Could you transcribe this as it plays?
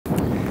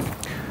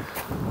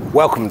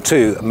Welcome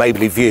to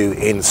Mabley View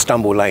in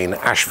Stumble Lane,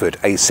 Ashford,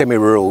 a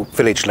semi-rural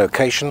village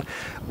location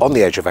on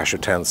the edge of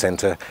Ashford town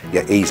centre,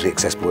 yet easily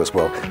accessible as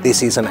well.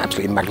 This is an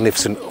absolutely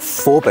magnificent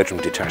 4-bedroom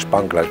detached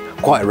bungalow,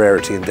 quite a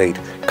rarity indeed.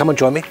 Come and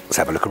join me, let's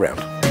have a look around.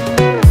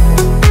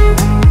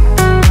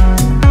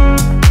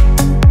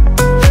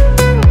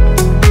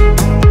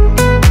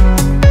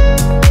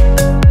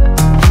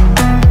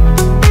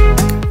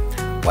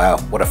 Wow,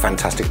 what a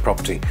fantastic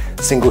property.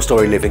 Single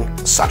story living,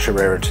 such a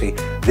rarity.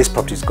 This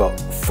property's got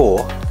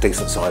 4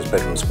 decent sized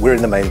bedrooms. We're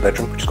in the main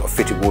bedroom, which has got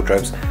fitted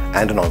wardrobes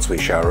and an ensuite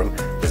shower room.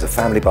 There's a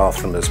family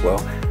bathroom as well,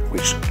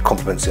 which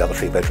complements the other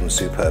 3 bedrooms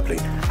superbly.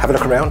 Have a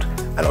look around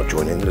and I'll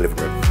join you in the living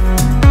room.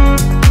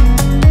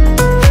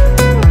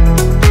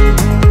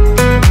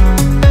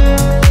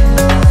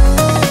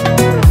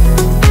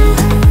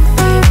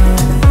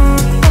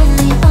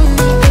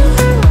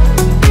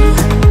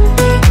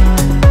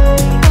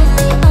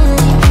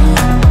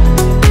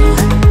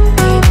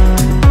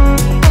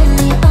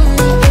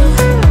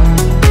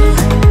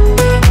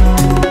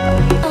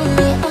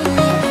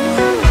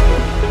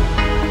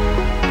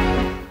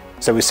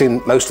 So we've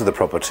seen most of the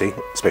property,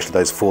 especially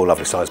those 4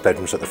 lovely sized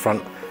bedrooms at the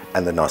front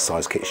and the nice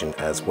sized kitchen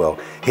as well.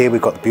 Here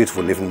we've got the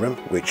beautiful living room,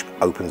 which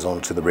opens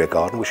onto the rear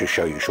garden, which I'll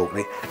show you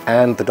shortly,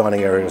 and the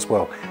dining area as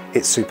well.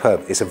 It's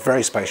superb. It's a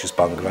very spacious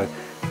bungalow.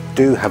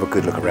 Do have a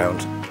good look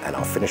around and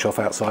I'll finish off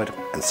outside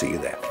and see you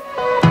there.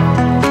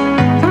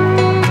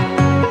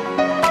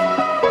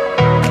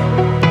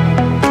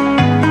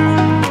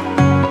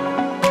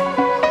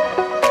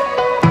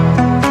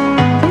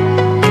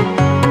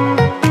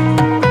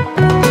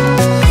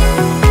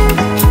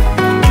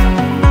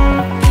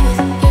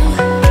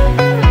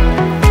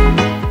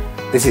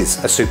 This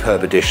is a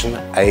superb addition,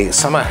 a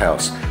summer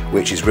house,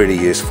 which is really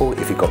useful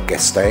if you've got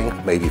guests staying,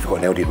 maybe if you've got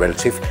an elderly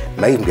relative,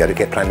 may even be able to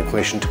get planning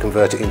permission to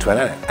convert it into an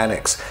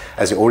annex,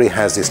 as it already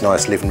has this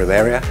nice living room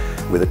area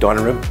with a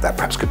dining room, that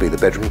perhaps could be the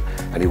bedroom,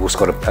 and you've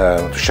also got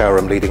a shower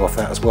room leading off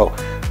that as well.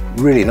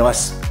 Really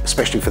nice,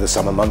 especially for the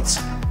summer months.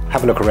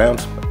 Have a look around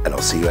and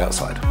I'll see you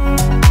outside.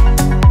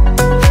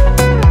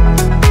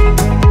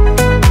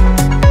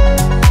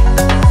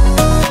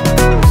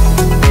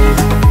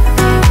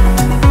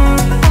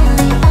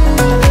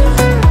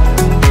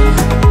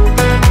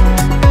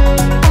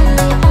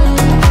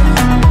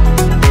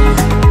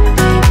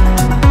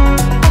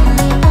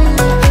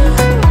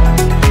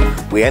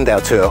 We end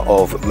our tour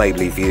of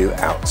Mabley View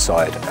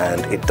outside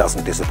and it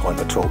doesn't disappoint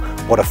at all.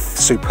 What a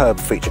superb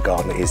feature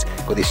garden it is.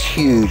 Got this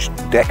huge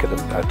deck at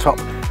the top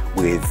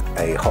with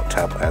a hot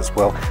tub as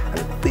well and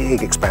a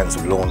big expanse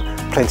of lawn,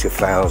 plenty of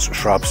flowers,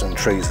 shrubs and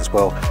trees as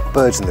well,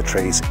 birds in the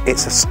trees.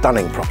 It's a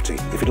stunning property.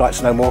 If you'd like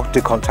to know more,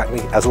 do contact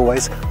me as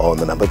always on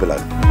the number below.